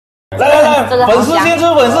来来来，粉丝先吃，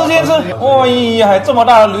粉丝先吃。哎呀，这么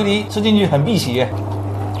大的驴蹄，吃进去很荸荠耶。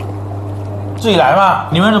自己来嘛，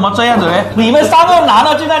你们怎么这样子呢？你们3个男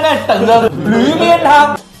的就在那等着驴鞭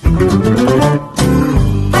汤。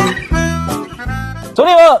兄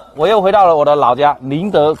弟们，我又回到了我的老家宁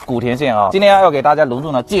德古田县啊！今天要给大家隆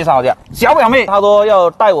重的介绍一下小表妹，她说要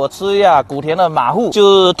带我吃一下古田的马户，就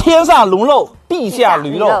是天上龙肉。地下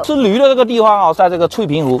驴肉，吃驴的这个地方啊，在这个翠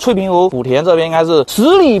屏湖，翠屏湖古田这边应该是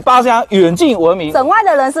10里8乡远近闻名，省外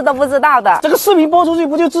的人士都不知道的。这个视频播出去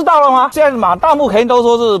不就知道了吗？现在满弹幕肯定都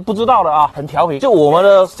说是不知道的啊，很调皮。就我们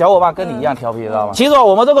的小伙伴跟你一样调皮，知道吗？其实啊，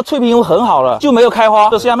我们这个翠屏湖很好了，就没有开花。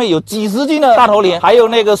这下面有几十斤的大头鲢，还有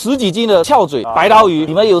那个10几斤的翘嘴白刀鱼。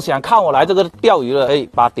你们有想看我来这个钓鱼的，可以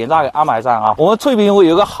把点赞给安排上啊。我们翠屏湖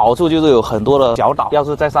有一个好处就是有很多的小岛，要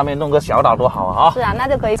是在上面弄个小岛多好啊！是啊，那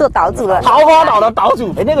就可以做岛主了。桃花岛的岛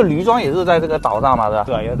主。那个驴庄也是在这个岛上嘛，是吧？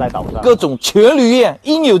对，也是在岛上。各种全驴宴，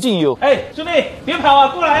应有尽有。哎，兄弟，别跑啊，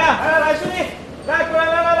过来啊！来，兄弟，来，过来，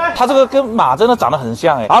来。它这个跟马真的长得很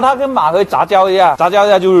像哎，然后它跟马可以杂交一下，杂交一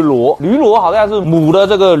下就是骡，驴骡好像是母的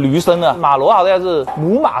这个驴生的，马骡好像是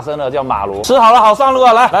母马生的，叫马骡。吃好了，好上路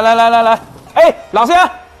啊！来，哎，老乡。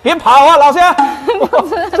别跑啊，老乡！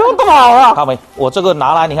这么跑啊！看没，我这个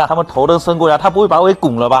拿来，你看他们头都伸过来，他不会把我给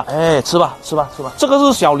拱了吧？哎，吃吧。这个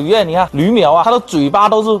是小驴宴，你看驴苗啊，它的嘴巴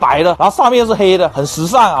都是白的，然后上面是黑的，很时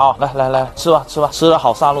尚啊！来，吃吧，吃了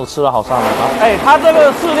好上路，啊！哎，它这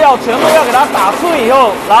个饲料全部要给它打碎以后，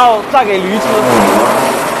然后再给驴吃。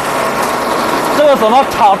这个什么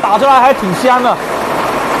草打出来还挺香的，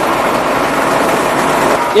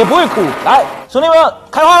也不会苦。来，兄弟们，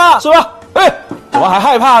开花了，吃吧！哎。我还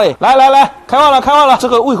害怕嘞！来，开饭了！这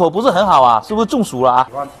个胃口不是很好啊，是不是中暑了啊？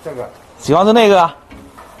喜欢这个，喜欢吃那个啊？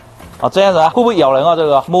啊，这样子啊，会不会咬人啊？这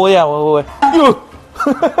个摸一下会不会？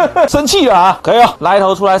哟，生气了啊！可以了，来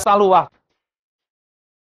头出来上路吧。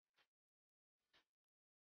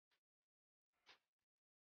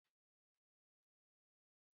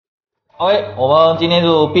OK， 我们今天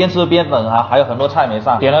就边吃边等啊，还有很多菜没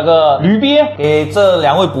上，点了个驴鞭给这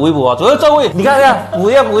2位补一补啊。主要这位，你看看，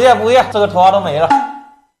补一下，这个头发都没了。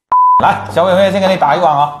来，小妹妹先给你打一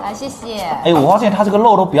碗啊。来，谢谢。哎，我发现它这个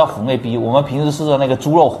肉都比较红诶，比我们平时吃的那个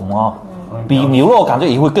猪肉红啊，比牛肉感觉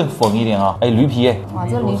也会更粉一点啊。哎，驴皮哎，哇，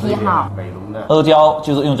这驴皮好。阿胶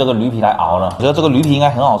就是用这个驴皮来熬的，我觉得这个驴皮应该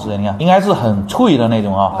很好吃的，你看，应该是很脆的那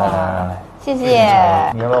种啊。来，谢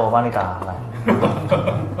谢。你要不要我帮你打？来。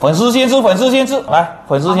粉丝先吃，来，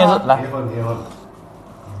粉丝先吃，来。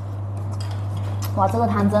哇，这个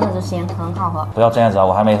汤真的是鲜，很好喝。不要这样子啊，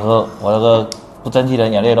我还没喝，我这个不争气的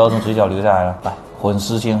眼泪都从嘴角流下来了。来，粉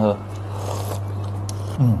丝先喝。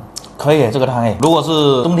可以，这个汤如果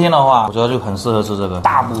是冬天的话，我觉得就很适合吃这个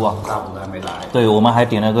大补啊。大补还没来。对，我们还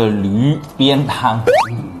点了个驴鞭汤，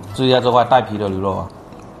注意一下这块带皮的驴肉啊。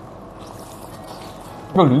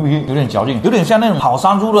这驴皮有点嚼劲，有点像那种烤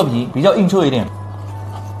山猪的皮，比较硬脆一点。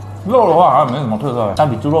肉的话好像没什么特色，但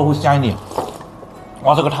比猪肉会香一点。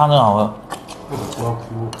哇，这个汤真好喝，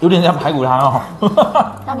有点像排骨汤哦。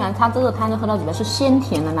当然，它这个汤就喝到嘴巴是鲜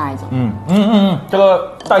甜的那一种。这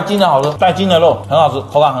个带筋的好吃，带筋的肉很好吃，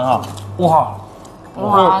口感很好。哇，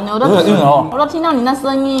我都听到你那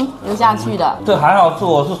声音流下去的。这还好是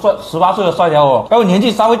我是18岁的帅小伙，要我年纪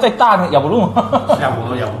稍微再大点咬不动，像我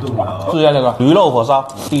都咬不动了。试一下这个驴肉火烧，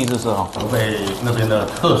第一次吃哈，河北那边的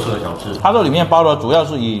特色小吃。它这里面包的主要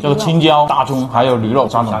是以这个青椒、大葱还有驴肉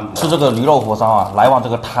3种。吃这个驴肉火烧啊，来碗这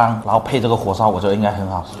个汤，然后配这个火烧，我觉得应该很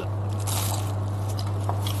好吃。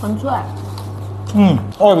很脆。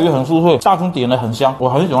外皮很酥脆，大葱点的很香，我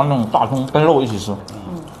很喜欢那种大葱跟肉一起吃。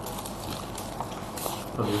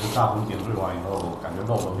特别是大葱点缀完以后，感觉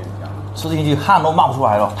肉都变香，吃进去汗都冒出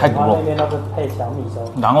来了，太足了。那边都是配小米粥，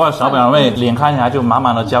难怪小表妹脸看起来就满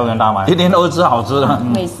满的胶原蛋白，天天都是吃好吃的。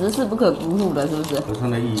美食是不可辜负的，是不是？人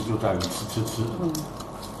生的意义就在于吃。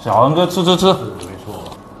小文哥吃。是没错。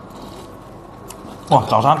哇，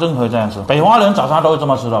早餐真可以这样吃，北方人早餐都会这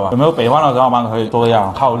么吃的吧？有没有北方的小伙伴可以说一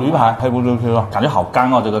下？烤驴排配不溜秋啊，感觉好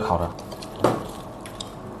干哦，这个烤的。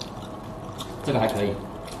这个还可以，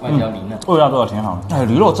外焦里嫩，味道做的挺好的。哎，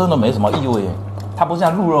驴肉真的没什么异味耶，它不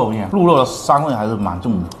像鹿肉一样，鹿肉的膻味还是蛮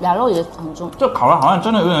重的。羊肉也很重，这烤的好像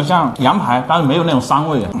真的有点像羊排，但是没有那种膻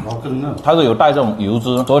味。然后更嫩，它是有带这种油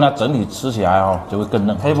脂，所以呢整体吃起来哦就会更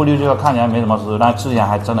嫩。黑不溜秋看起来没什么吃，但吃起来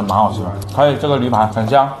还真的蛮好吃的。还有这个驴排很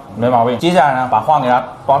香，没毛病。接下来呢，把饭给它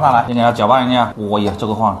端上来，先给它搅拌一下。哇呀，这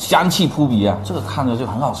个饭香气扑鼻啊，这个看着就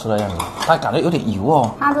很好吃的样子，但感觉有点油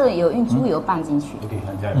哦。它这个有用猪油拌进去，有点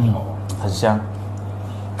像家里炒很香。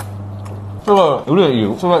这个有点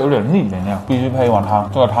油，这个有点腻的那样，必须配一碗汤。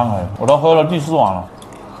这个汤可以，我都喝了第4碗了。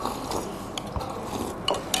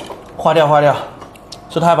坏掉，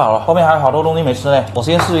吃太饱了，后面还有好多东西没吃呢。我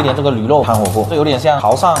先试一点这个驴肉汤火锅，这有点像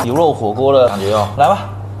潮汕牛肉火锅的感觉哦。来吧，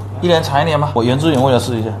一人尝一点吧，我原汁原味的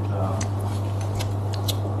试一下。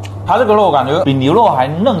它这个肉感觉比牛肉还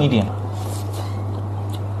嫩一点，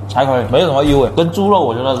还可以，没什么异味，跟猪肉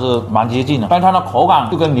我觉得是蛮接近的，但它的口感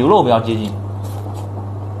就跟牛肉比较接近。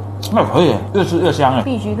那可以，越吃越香哎，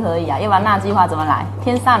必须可以啊，要不然那句话怎么来？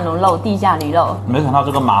天上龙肉，地下驴肉。没想到这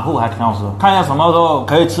个马户还挺好吃，看一下什么时候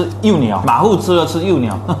可以吃幼鸟，马户吃了吃幼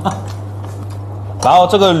鸟。然后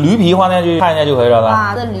这个驴皮放下去看一下就可以了吧？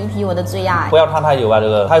哇，这驴皮我的最爱。不要烫太久吧，这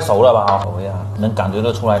个太熟了吧？哦呀，能感觉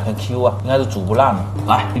得出来很 Q 啊，应该是煮不烂的。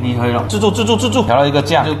来，皮皮可以了，自助。调了一个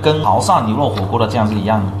酱，就跟潮汕牛肉火锅的酱是一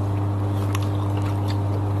样的。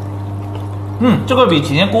这个比以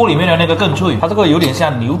前锅里面的那个更脆，它这个有点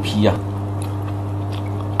像牛皮啊。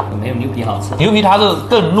没有牛皮好吃，牛皮它是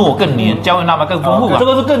更糯更黏，胶原蛋白更丰富啊。这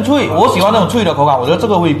个是更脆，我喜欢这种脆的口感，我觉得这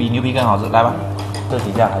个会比牛皮更好吃。来吧，这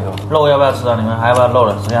底下还有肉，要不要吃啊？你们还要不要肉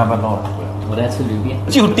了？谁要不要肉了？我在吃驴鞭，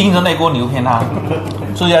就盯着那锅牛片汤。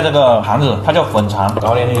试一下这个盘子，它叫粉肠，然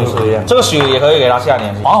后连进去试一下。这个血也可以给它下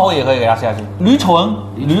点去，黄喉也可以给它下去，驴唇、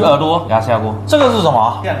驴耳朵给它下锅。这个是什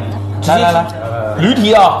么？来，驴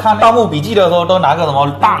蹄啊！看《盗墓笔记》的时候都拿个什么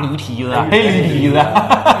大驴蹄子啊，黑驴蹄子啊，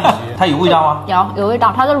它有味道吗？有味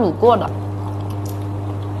道，它是卤过的。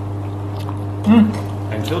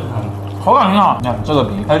很 Q 弹，口感很好。你看这个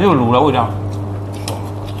皮，它就卤的味道。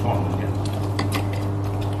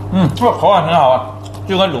这个口感很好啊，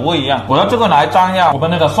就跟卤味一样。我要这个来沾一下我们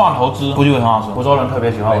那个蒜头汁，估计会很好吃。福州人特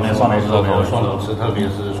别喜欢我们的蒜头汁的口味。蒜头汁，特别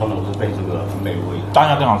是蒜头汁配这个美味的，沾一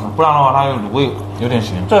下更好吃，不然的话它的卤味有点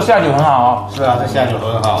咸。这个下酒很好哦。是啊，这下酒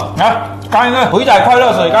很好。来，干一个回仔快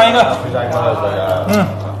乐水，干一个。回仔快乐水啊。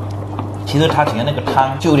其实它前面那个汤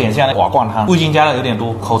就有点像瓦罐汤，味精加的有点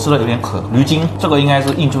多，口吃的有点渴。驴筋这个应该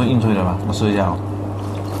是硬脆的吧？我试一下哦。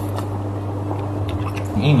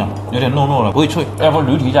很硬的，有点糯糯的，不会脆。要不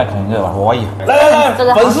驴蹄再啃一个吧？我也。来，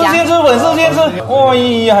粉丝先吃，粉丝先吃。哎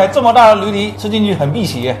呀，这么大的驴蹄吃进去很辟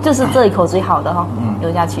邪。就是这一口最好的哈，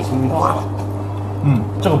流下去。哇，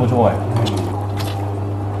这个不错哎。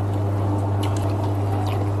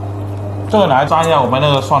这个来沾一下我们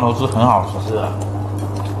那个蒜头汁，很好吃。是啊，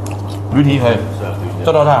驴蹄可以。是啊，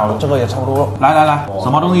这道太好了，这个也差不多。来，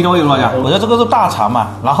什么东西都有了呀。我觉得这个是大肠嘛，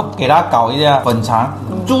然后给它搞一下粉肠。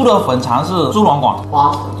猪的粉肠是猪软管，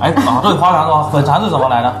花肠。对，花肠是吧？粉肠是什么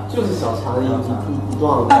来的？就是小肠的一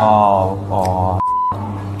段。哦。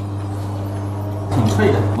挺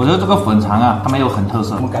脆的。我觉得这个粉肠啊，它没有很特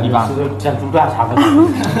色，一般。像猪大肠的。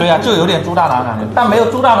对呀，就有点猪大肠感觉，但没有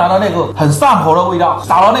猪大肠的那个很上头的味道，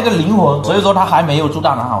少了那个灵魂，所以说它还没有猪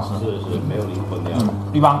大肠好吃。是没有灵魂的。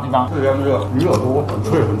一般。这边这个驴耳朵很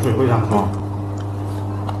脆，非常脆。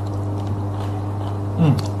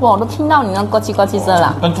哇，我都听到你那呱唧呱唧声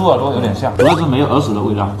了。跟猪耳朵有点像，主要是没有耳屎的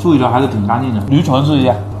味道，处理的还是挺干净的。驴唇试一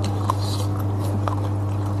下，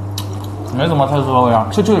没什么特殊的味道，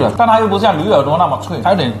脆脆的，但它又不像驴耳朵那么脆，它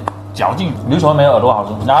有点嚼劲。驴唇没有耳朵好吃。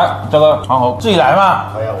来，这个黄喉自己来嘛。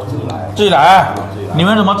哎呀，我自己来。自己来。你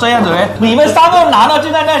们怎么这样子呢？你们3个男的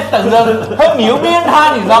就在那等着喝牛鞭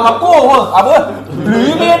汤，你知道吗？过分啊，不是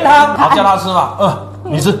驴鞭汤。好，叫他吃吧。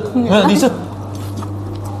你吃，你吃。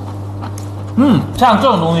像这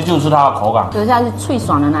种东西就是它的口感，留下是脆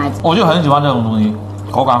爽的那一种。我就很喜欢这种东西，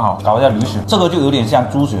口感好。搞一下驴血，这个就有点像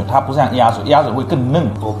猪血，它不像鸭血，鸭血会更嫩。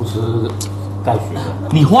我不吃带血的。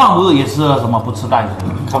你晃不是也吃了什么不吃带血？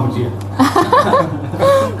看不见。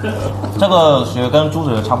这个血跟猪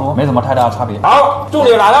血差不多，没什么太大的差别。好，重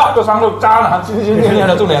点来了，这3个渣男今天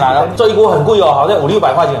的重点来了。这一锅很贵哦，好像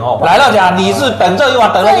500-600块钱哦。来了讲，你是等这一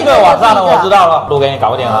碗等了1个晚上了，我知道了，多给你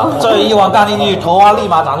搞一点啊。这一碗干进去，头发立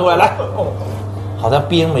马长出来。来，好像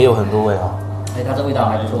边没有很多味啊。它这味道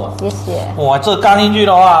还不错。谢谢。哇，这干进去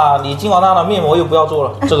的话，你今晚上的面膜又不要做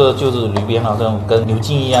了。这个就是驴鞭了，这种跟牛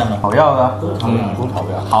筋一样的，好药的，都好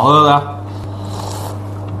呀，好喝的，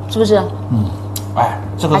是不是？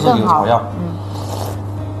这个是有草药，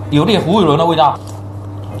有点胡伟伦的味道。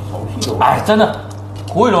真的，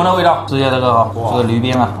胡伟伦的味道。试一下这个这个驴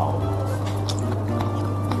鞭啊。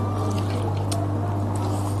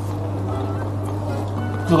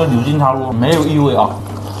这个牛筋差不多，没有异味啊。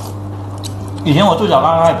以前我最早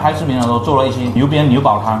刚开始拍视频的时候，做了一期牛鞭牛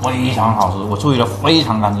宝汤，非常好吃，我处理的非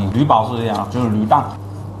常干净。驴宝是这样，就是驴蛋，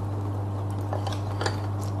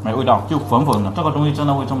没味道，就粉粉的。这个东西真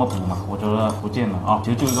的会这么补吗？我觉得不见得啊，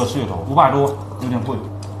其实就一个噱头，500多，有点贵。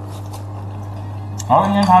然后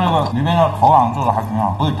因为它这个里面的口感做的还挺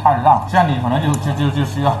好，不会太烂，像你可能就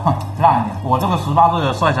需要烂一点。我这个18岁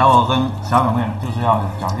的帅小伙跟小粉妹就是要有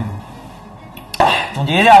嚼劲。总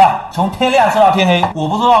结一下吧，从天亮吃到天黑。我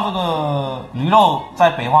不知道这个驴肉在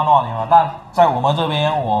北方多少钱吧，但在我们这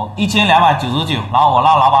边我1299，然后我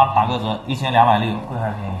让老板打个折1260，贵还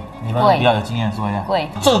是便宜？你们比较有经验说一下。贵。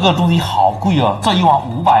这个东西好贵哦，这一碗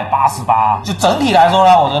588。就整体来说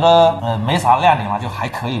呢，我觉得没啥亮点嘛，就还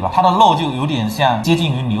可以吧。它的肉就有点像接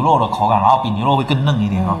近于牛肉的口感，然后比牛肉会更嫩一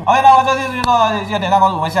点啊。OK， 那我这期就到这里，记得点赞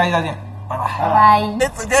关注，我们下期再见，拜拜。拜拜。你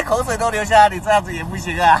整天口水都流下来，你这样子也不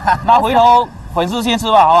行啊。那回头粉丝先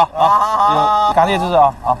吃吧，好吧？好，感谢支持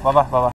啊，好，拜拜。